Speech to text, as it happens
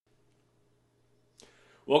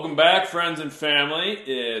Welcome back, friends and family.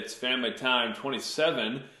 It's Family Time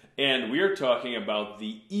 27, and we are talking about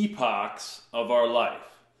the epochs of our life.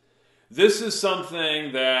 This is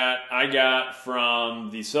something that I got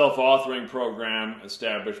from the self-authoring program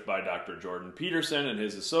established by Dr. Jordan Peterson and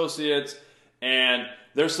his associates, and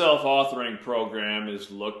their self-authoring program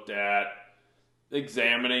is looked at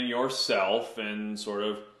examining yourself and sort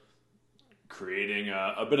of creating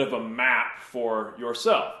a bit of a map for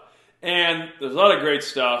yourself. And there's a lot of great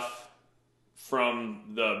stuff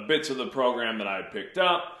from the bits of the program that I picked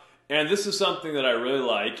up. And this is something that I really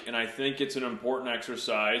like, and I think it's an important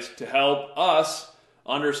exercise to help us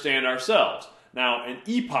understand ourselves. Now, an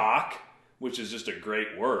epoch, which is just a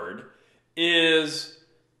great word, is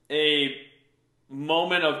a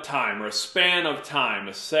moment of time, or a span of time,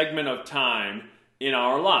 a segment of time in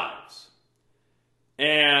our lives.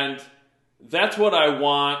 And that's what I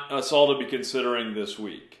want us all to be considering this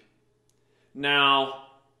week. Now,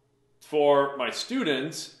 for my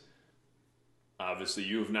students, obviously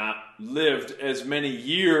you've not lived as many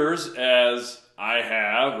years as I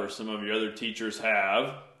have or some of your other teachers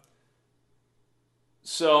have.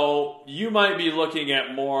 So you might be looking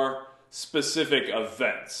at more specific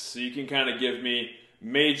events. So you can kind of give me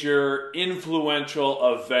major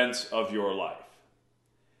influential events of your life.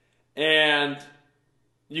 And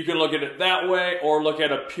you can look at it that way or look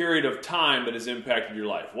at a period of time that has impacted your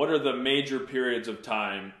life. What are the major periods of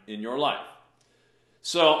time in your life?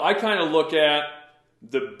 So I kind of look at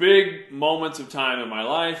the big moments of time in my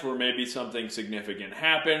life where maybe something significant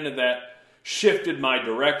happened that shifted my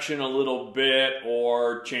direction a little bit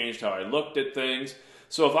or changed how I looked at things.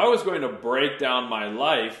 So if I was going to break down my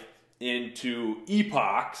life into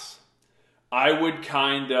epochs, I would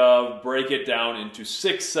kind of break it down into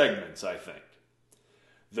 6 segments, I think.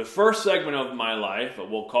 The first segment of my life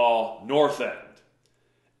we'll call North End.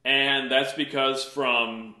 And that's because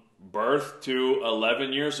from birth to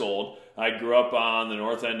 11 years old, I grew up on the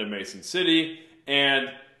North End of Mason City. And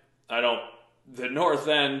the North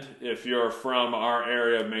End, if you're from our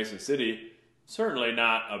area of Mason City, certainly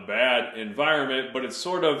not a bad environment, but it's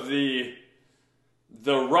sort of the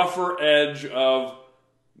rougher edge of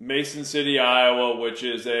Mason City, Iowa, which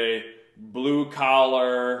is a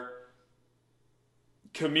blue-collar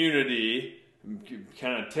community,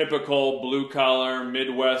 kind of typical blue-collar,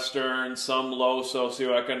 Midwestern, some low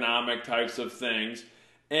socioeconomic types of things.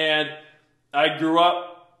 And I grew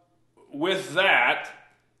up with that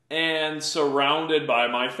and surrounded by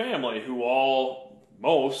my family, who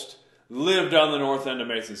most lived on the North End of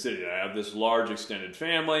Mason City. I have this large extended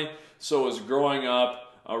family, so I was growing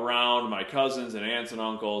up around my cousins and aunts and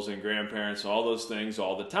uncles and grandparents, all those things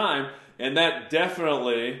all the time. And that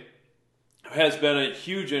definitely has been a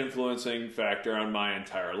huge influencing factor on my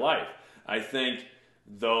entire life. I think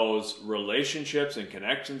those relationships and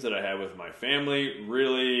connections that I have with my family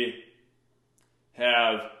really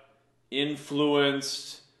have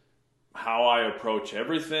influenced how I approach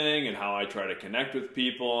everything and how I try to connect with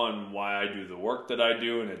people and why I do the work that I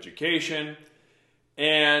do in education.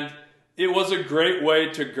 And it was a great way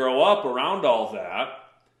to grow up around all that,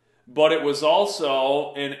 but it was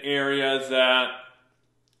also an area that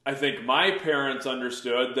I think my parents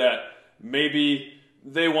understood that maybe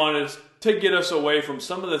they wanted to get us away from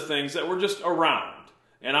some of the things that were just around.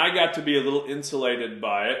 And I got to be a little insulated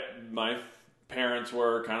by it. My parents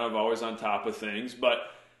were kind of always on top of things, but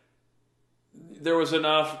there was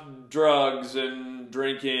enough drugs and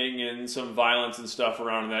drinking and some violence and stuff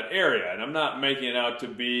around in that area. And I'm not making it out to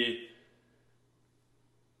be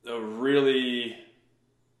a really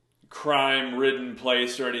crime-ridden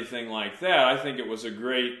place or anything like that. I think it was a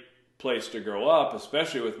great place to grow up,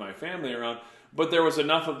 especially with my family around. But there was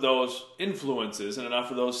enough of those influences and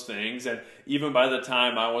enough of those things. And even by the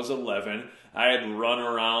time I was 11, I had run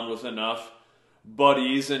around with enough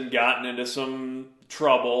buddies and gotten into some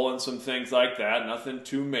trouble and some things like that. Nothing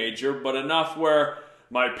too major, but enough where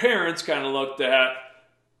my parents kind of looked at,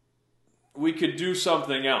 we could do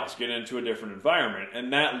something else, get into a different environment.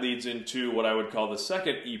 And that leads into what I would call the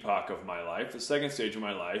second epoch of my life, the second stage of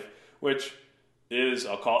my life, which is,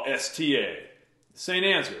 I'll call STA. St.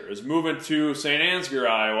 Ansgar. Is moving to St. Ansgar,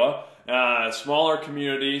 Iowa, a smaller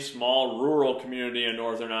community, small rural community in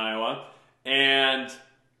northern Iowa. And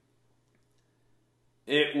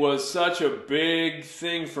it was such a big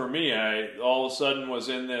thing for me. I all of a sudden was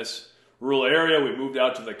in this rural area. We moved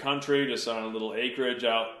out to the country, just on a little acreage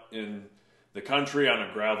out in the country on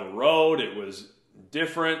a gravel road. It was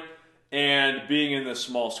different. And being in this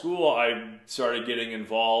small school, I started getting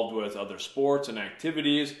involved with other sports and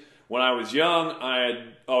activities. When I was young, I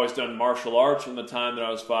had always done martial arts from the time that I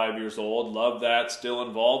was 5 years old. Loved that, still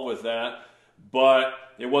involved with that. But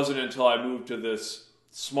it wasn't until I moved to this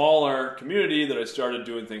smaller community that I started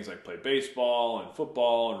doing things like play baseball and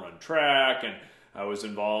football and run track, and I was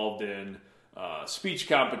involved in speech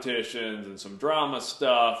competitions and some drama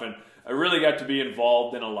stuff, and I really got to be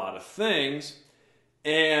involved in a lot of things.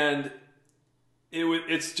 And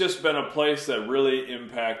it's just been a place that really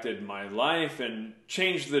impacted my life and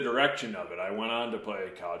changed the direction of it. I went on to play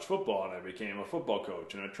college football, and I became a football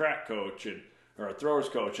coach and a track coach or a throwers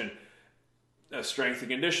coach and a strength and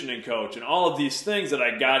conditioning coach, and all of these things that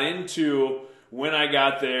I got into when I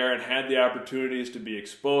got there and had the opportunities to be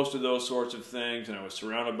exposed to those sorts of things. And I was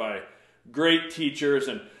surrounded by great teachers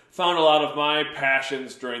and found a lot of my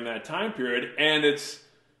passions during that time period. And it's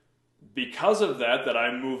because of that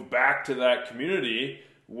I moved back to that community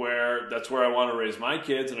where that's where I want to raise my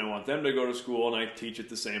kids, and I want them to go to school, and I teach at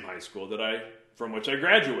the same high school from which I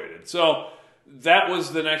graduated. So that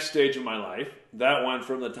was the next stage of my life. That went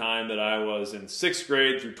from the time that I was in 6th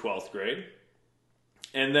grade through 12th grade.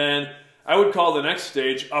 And then I would call the next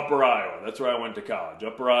stage Upper Iowa. That's where I went to college,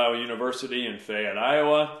 Upper Iowa University in Fayette,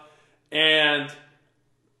 Iowa. And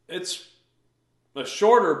it's a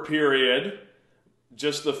shorter period,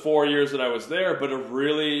 just the 4 years that I was there, but a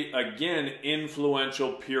really, again,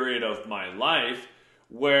 influential period of my life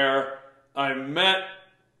where I met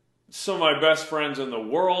some of my best friends in the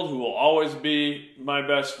world who will always be my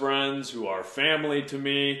best friends, who are family to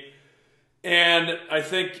me. And I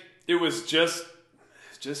think it was just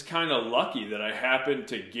kind of lucky that I happened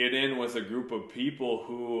to get in with a group of people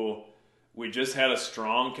who we just had a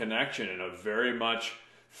strong connection and a very much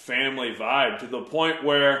family vibe, to the point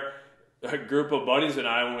where a group of buddies and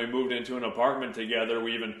I, when we moved into an apartment together,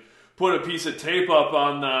 we even put a piece of tape up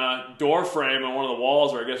on the door frame on one of the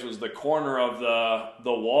walls, or I guess it was the corner of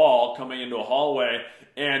the wall coming into a hallway,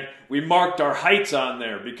 and we marked our heights on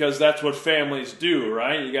there, because that's what families do,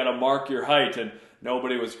 right? You got to mark your height, and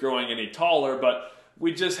nobody was growing any taller, but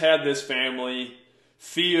we just had this family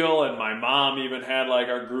feel, and my mom even had like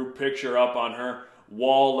our group picture up on her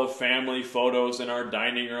wall of family photos in our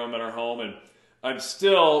dining room at our home. And I'm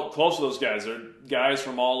still close to those guys. They're guys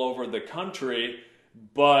from all over the country,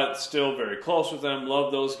 but still very close with them.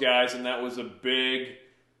 Love those guys, and that was a big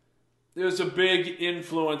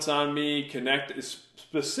influence on me.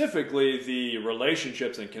 Specifically the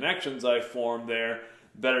relationships and connections I formed there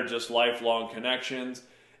that are just lifelong connections.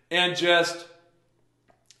 And just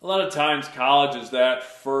a lot of times college is that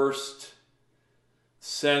first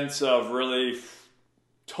sense of really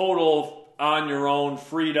total on your own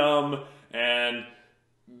freedom and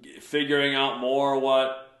figuring out more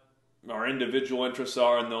what our individual interests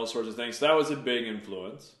are and those sorts of things. So that was a big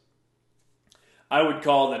influence. I would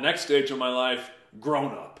call the next stage of my life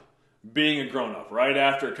grown up. Being a grown up. Right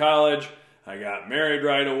after college, I got married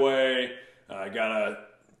right away. I got a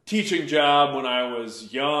teaching job when I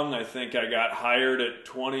was young. I think I got hired at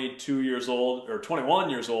 22 years old, or 21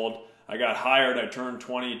 years old. I got hired, I turned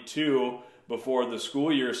 22 before the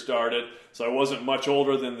school year started. So I wasn't much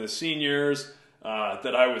older than the seniors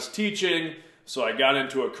that I was teaching. So I got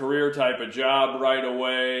into a career type of job right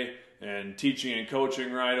away, and teaching and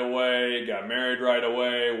coaching right away. Got married right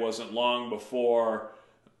away. Wasn't long before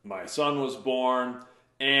my son was born.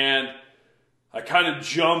 And I kind of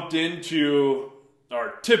jumped into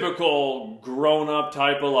our typical grown-up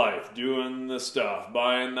type of life, doing the stuff,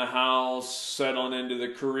 buying the house, settling into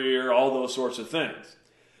the career, all those sorts of things.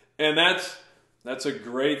 And that's a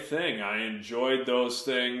great thing. I enjoyed those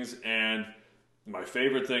things, and my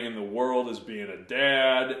favorite thing in the world is being a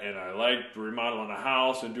dad, and I liked remodeling a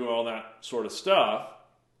house and doing all that sort of stuff.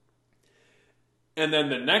 And then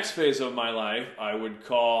the next phase of my life I would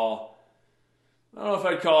call, I don't know if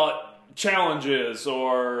I'd call it challenges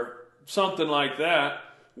or something like that,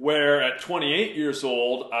 where at 28 years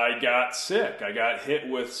old, I got sick. I got hit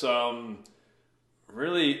with some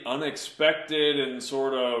really unexpected and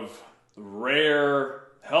sort of rare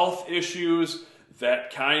health issues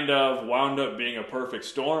that kind of wound up being a perfect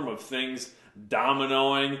storm of things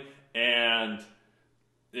dominoing. And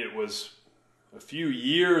it was a few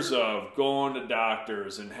years of going to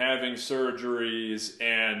doctors and having surgeries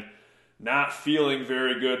and not feeling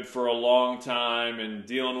very good for a long time, and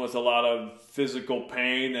dealing with a lot of physical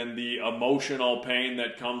pain and the emotional pain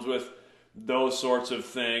that comes with those sorts of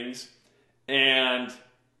things. And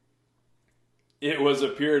it was a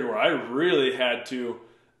period where I really had to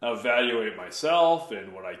evaluate myself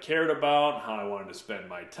and what I cared about, how I wanted to spend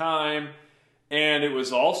my time. And it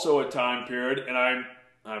was also a time period, and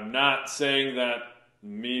I'm not saying that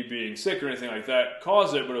me being sick or anything like that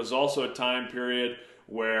caused it, but it was also a time period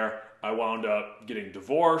where I wound up getting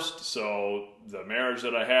divorced. So the marriage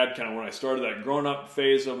that I had kind of when I started that grown-up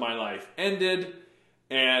phase of my life ended.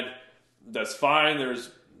 And that's fine. There's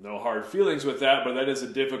no hard feelings with that, but that is a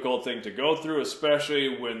difficult thing to go through,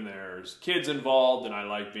 especially when there's kids involved, and I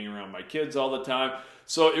like being around my kids all the time.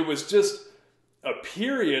 So it was just a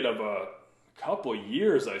period of a couple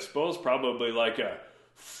years, I suppose, probably like a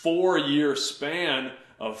 4-year span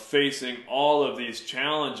of facing all of these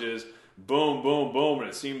challenges, boom, boom, boom, and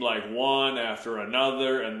it seemed like one after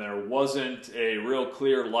another, and there wasn't a real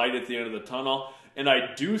clear light at the end of the tunnel. And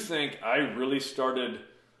I do think I really started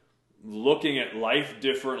looking at life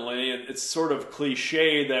differently, and it's sort of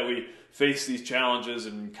cliche that we face these challenges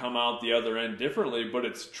and come out the other end differently, but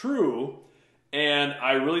it's true. And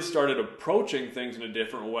I really started approaching things in a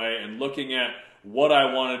different way and looking at what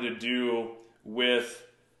I wanted to do with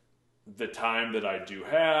the time that I do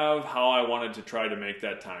have, how I wanted to try to make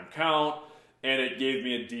that time count, and it gave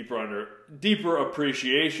me a deeper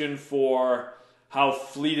appreciation for how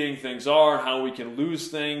fleeting things are, how we can lose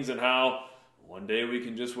things, and how one day we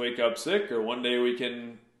can just wake up sick, or one day we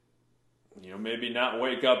can, maybe not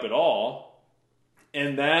wake up at all.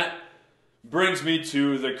 And that brings me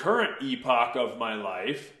to the current epoch of my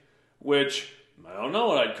life, which I don't know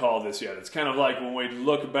what I'd call this yet. It's kind of like when we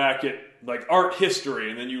look back at like art history,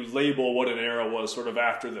 and then you label what an era was sort of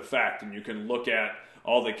after the fact, and you can look at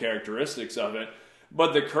all the characteristics of it.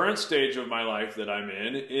 But the current stage of my life that I'm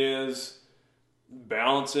in is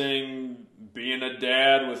balancing being a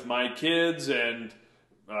dad with my kids and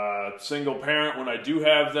single parent when I do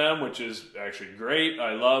have them, which is actually great.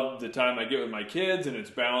 I love the time I get with my kids, and it's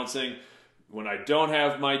balancing when I don't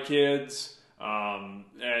have my kids,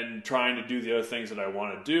 and trying to do the other things that I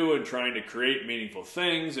want to do, and trying to create meaningful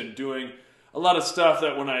things, and doing a lot of stuff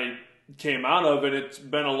that when I came out of it, it's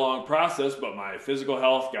been a long process, but my physical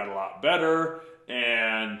health got a lot better,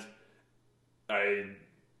 and I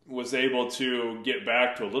was able to get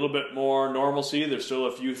back to a little bit more normalcy. There's still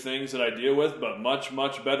a few things that I deal with, but much,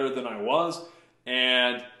 much better than I was.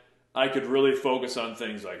 And I could really focus on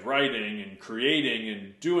things like writing and creating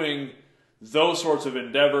and doing those sorts of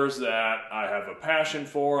endeavors that I have a passion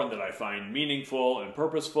for and that I find meaningful and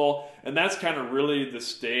purposeful. And that's kind of really the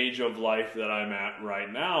stage of life that I'm at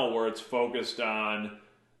right now, where it's focused on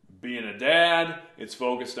being a dad, it's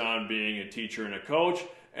focused on being a teacher and a coach,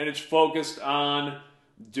 and it's focused on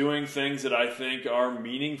doing things that I think are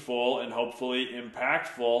meaningful and hopefully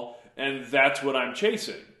impactful, and that's what I'm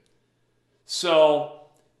chasing. So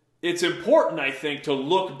it's important, I think, to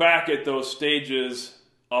look back at those stages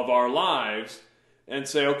of our lives and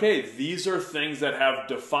say, okay, these are things that have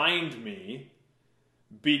defined me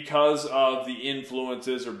because of the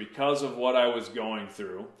influences or because of what I was going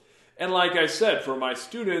through. And like I said, for my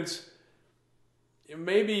students,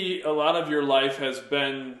 maybe a lot of your life has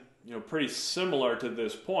been pretty similar to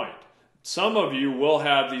this point. Some of you will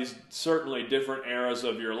have these certainly different eras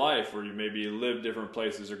of your life where you maybe lived different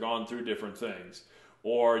places or gone through different things,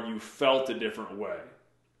 or you felt a different way.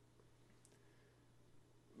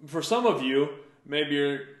 For some of you,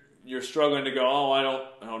 maybe you're struggling to go, oh, I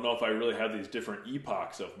don't know if I really have these different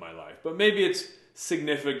epochs of my life, but maybe it's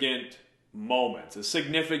significant moments, a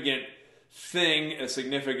significant thing, a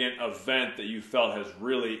significant event that you felt has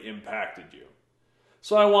really impacted you.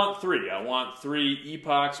 So I want three. I want 3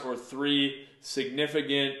 epochs or 3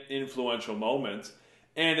 significant influential moments.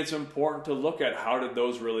 And it's important to look at how did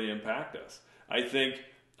those really impact us. I think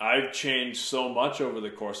I've changed so much over the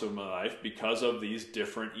course of my life because of these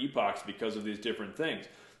different epochs, because of these different things.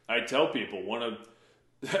 I tell people,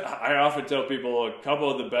 I often tell people a couple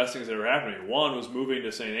of the best things that are happening. One was moving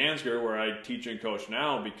to St. Ansgar, where I teach and coach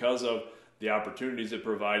now, because of the opportunities it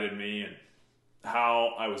provided me and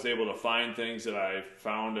how I was able to find things that I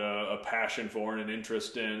found a passion for and an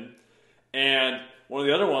interest in. And one of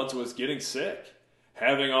the other ones was getting sick,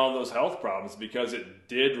 having all those health problems, because it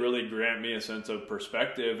did really grant me a sense of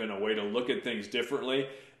perspective and a way to look at things differently.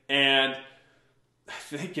 And I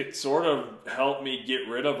think it sort of helped me get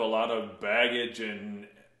rid of a lot of baggage and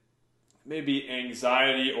maybe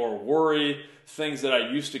anxiety or worry, things that I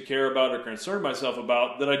used to care about or concern myself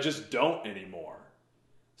about that I just don't anymore.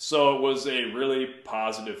 So it was a really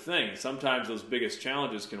positive thing. Sometimes those biggest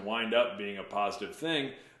challenges can wind up being a positive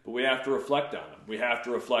thing, but we have to reflect on them. We have to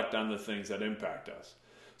reflect on the things that impact us.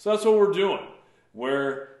 So that's what we're doing.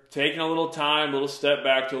 We're taking a little time, a little step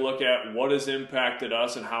back to look at what has impacted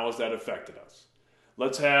us and how has that affected us.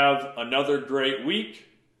 Let's have another great week.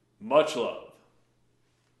 Much love.